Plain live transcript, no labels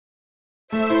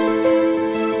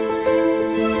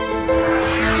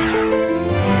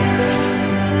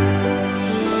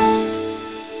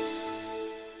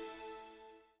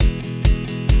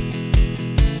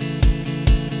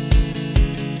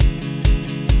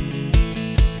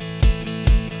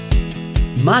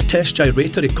Matest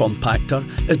Gyratory Compactor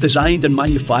is designed and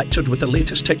manufactured with the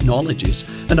latest technologies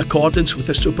in accordance with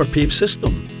the Superpave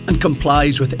system and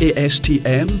complies with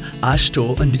ASTM,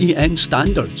 AASHTO and EN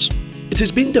standards. It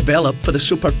has been developed for the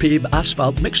Superpave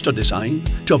asphalt mixture design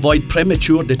to avoid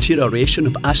premature deterioration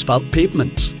of asphalt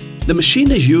pavements. The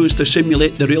machine is used to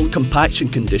simulate the real compaction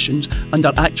conditions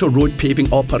under actual road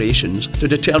paving operations to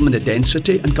determine the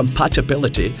density and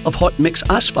compatibility of hot mix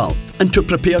asphalt and to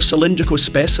prepare cylindrical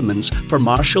specimens for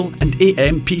Marshall and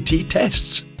AMPT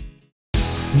tests.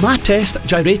 Matest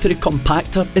Gyratory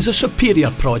Compactor is a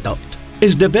superior product. It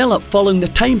is developed following the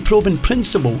time-proven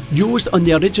principle used on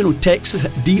the original Texas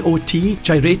DOT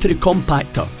Gyratory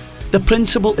Compactor. The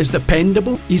principle is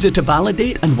dependable, easy to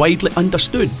validate and widely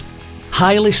understood.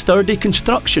 Highly sturdy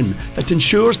construction that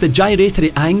ensures the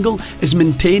gyratory angle is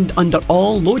maintained under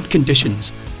all load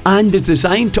conditions and is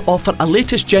designed to offer a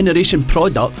latest generation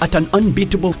product at an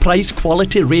unbeatable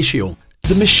price-quality ratio.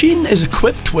 The machine is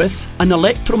equipped with an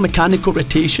electromechanical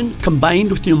rotation combined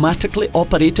with pneumatically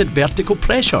operated vertical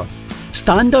pressure,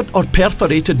 standard or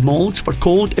perforated molds for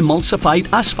cold emulsified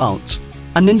asphalts,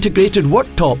 an integrated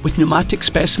worktop with pneumatic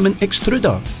specimen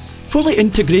extruder, fully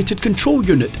integrated control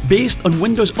unit based on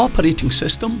Windows operating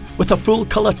system with a full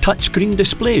colour touchscreen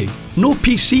display. No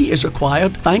PC is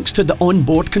required thanks to the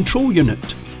onboard control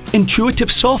unit.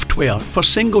 Intuitive software for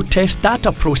single test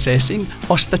data processing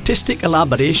or statistic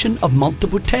elaboration of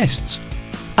multiple tests.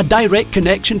 A direct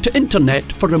connection to internet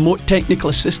for remote technical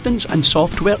assistance and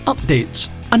software updates.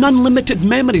 An unlimited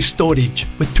memory storage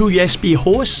with 2 USB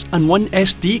hosts and 1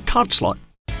 SD card slot.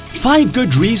 5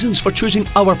 good reasons for choosing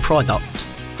our product.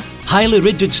 Highly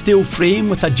rigid steel frame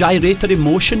with a gyratory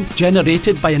motion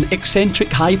generated by an eccentric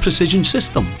high precision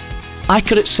system.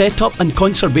 Accurate setup and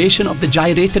conservation of the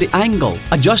gyratory angle,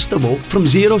 adjustable from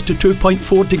 0 to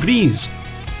 2.4 degrees.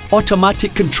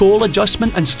 Automatic control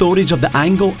adjustment and storage of the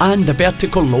angle and the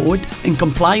vertical load in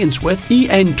compliance with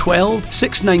EN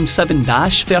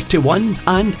 12697-31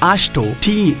 and AASHTO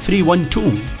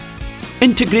T312.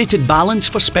 Integrated balance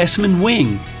for specimen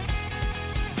weighing.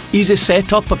 Easy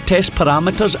setup of test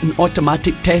parameters and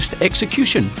automatic test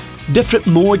execution. Different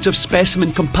modes of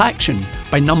specimen compaction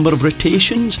by number of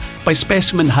rotations, by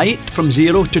specimen height from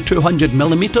 0 to 200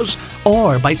 mm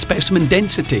or by specimen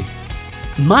density.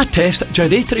 Matest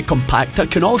Gyratory Compactor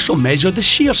can also measure the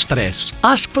shear stress.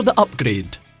 Ask for the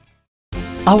upgrade.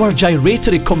 Our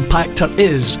gyratory compactor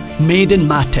is made in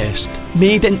Matest,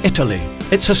 made in Italy.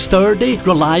 It's a sturdy,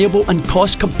 reliable and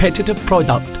cost-competitive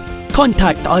product.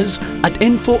 Contact us at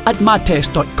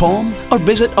info@matest.com or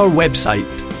visit our website.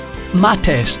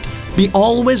 Matest, be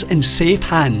always in safe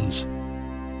hands.